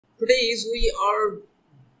Today we are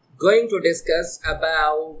going to discuss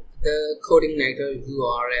about the Codeigniter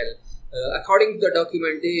URL. According to the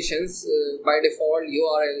documentations, by default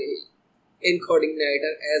URL in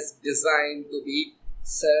Codeigniter is designed to be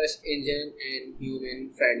search engine and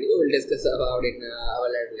human friendly. We will discuss about it in our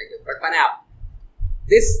letter like this. But for now,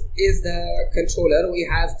 this is the controller. We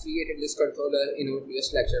have created this controller in our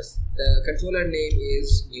previous lectures. The controller name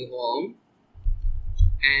is new home,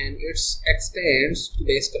 and it extends to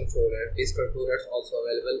base controller. Base controller is also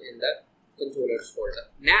available in the controllers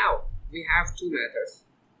folder. Now we have two methods,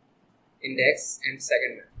 index and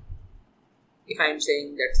second method. If I am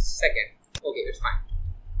saying that second, okay, it's fine.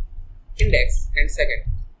 Index and second.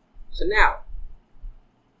 So now,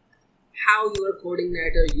 how your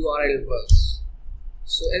Codeigniter URL works.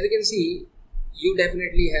 So as you can see, you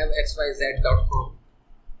definitely have xyz.com.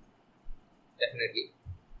 Definitely.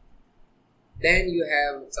 Then you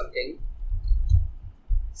have something,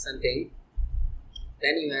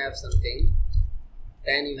 then you have something,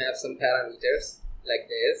 then you have some parameters like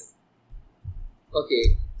this.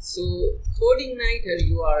 Okay, so Codeigniter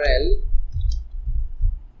URL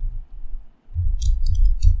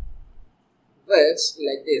works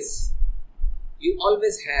like this. You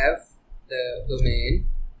always have the domain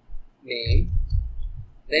name,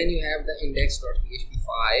 then you have the index.php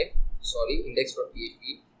file,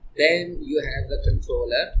 index.php. Then you have the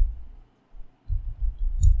controller,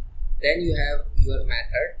 then you have your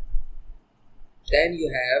method, then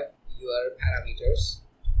you have your parameters,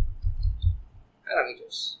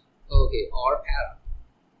 okay, or para.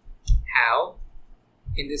 How?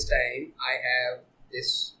 In this time I have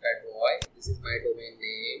this bad boy, this is my domain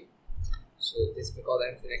name, so this because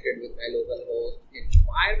I'm connected with my local host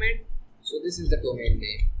environment, so this is the domain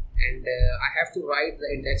name, and I have to write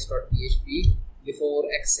the index.php before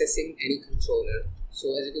accessing any controller.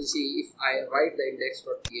 So as you can see, if I write the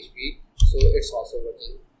index.php, so it's also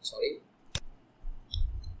working.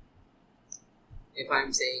 If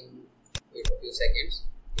I'm saying, wait a few seconds,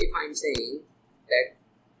 if I'm saying that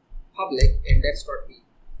public index.php,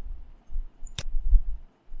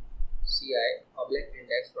 public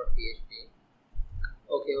index.php,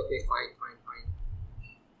 okay, fine.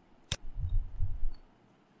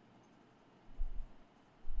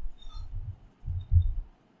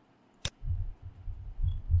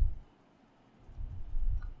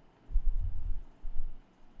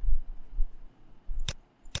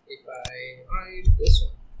 If I write this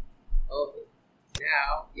one, okay,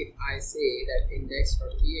 now if I say that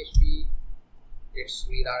index.php, it's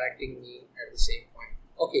redirecting me at the same point.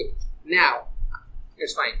 Okay, now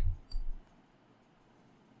it's fine.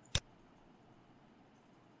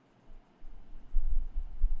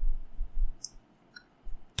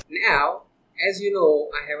 Now, as you know,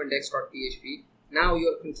 I have index.php. Now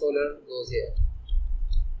your controller goes here.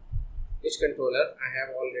 Which controller? I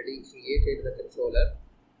have already created the controller.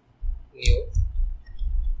 New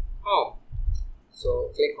home.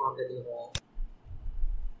 So click on the new home.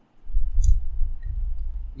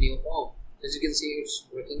 New home. As you can see, it's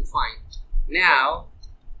working fine. Now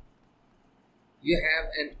you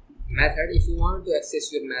have a method. If you want to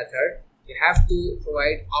access your method, you have to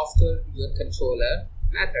provide after your controller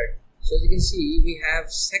method. So as you can see, we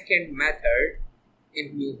have second method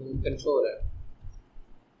in new home controller.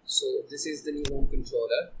 So this is the new home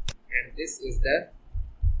controller, and this is the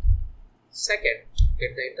second.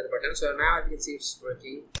 Hit the enter button. So now as you can see, it's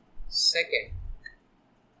working second.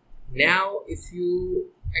 Now if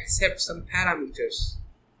you accept some parameters,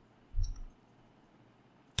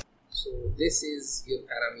 so this is your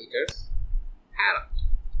parameters,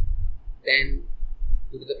 then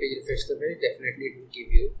go to the page, refresh the page, definitely it will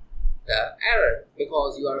give you the error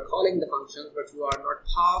because you are calling the functions but you are not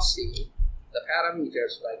passing the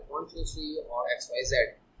parameters like 1, 2, 3 or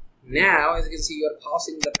xyz. Now as you can see, you are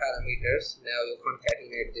passing the parameters. Now you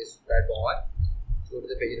concatenate this bad boy, go to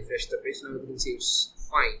the page, refresh the page. Now you can see it's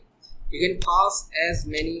fine. You can pass as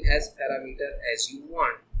many as parameter as you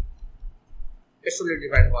want. It should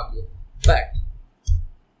depend on you, but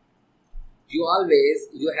you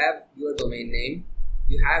have your domain name,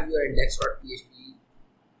 you have your index.php.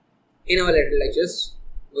 In our later lectures,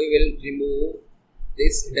 we will remove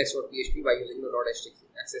this index.php by using the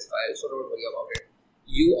 .htaccess file, so don't worry about it.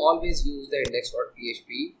 You always use the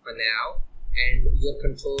index.php for now, and your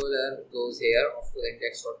controller goes here after the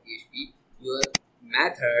index.php, your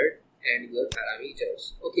method and your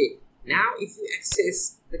parameters. Okay, now if you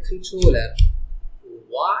access the controller,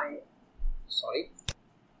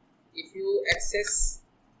 if you access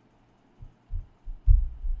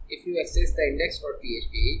the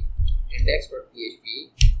index.php,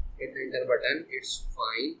 hit the enter button, it's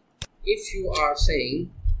fine. If you are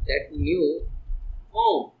saying that new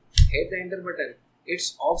hit the enter button.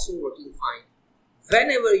 It's also working fine.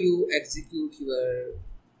 Whenever you execute your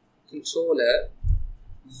controller,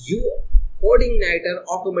 Codeigniter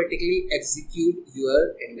automatically execute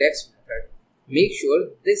your index method. Make sure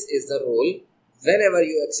this is the role. Whenever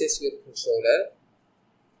you access your controller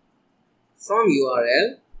from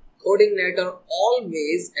URL, Codeigniter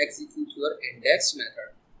always execute your index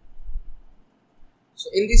method. So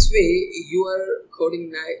in this way, your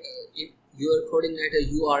Codeigniter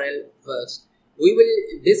URL works. We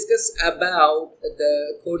will discuss about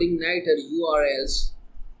the Codeigniter URLs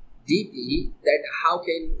deeply, that how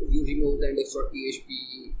can you remove the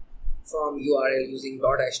index.php from URL using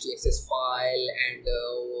 .htaccess file, and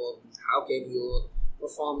how can you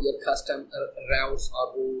perform your custom routes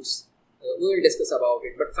or routes. We will discuss about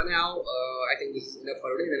it, but for now I think this is enough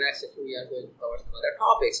for today. In the next session we are going to cover some other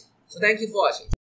topics. So thank you for watching.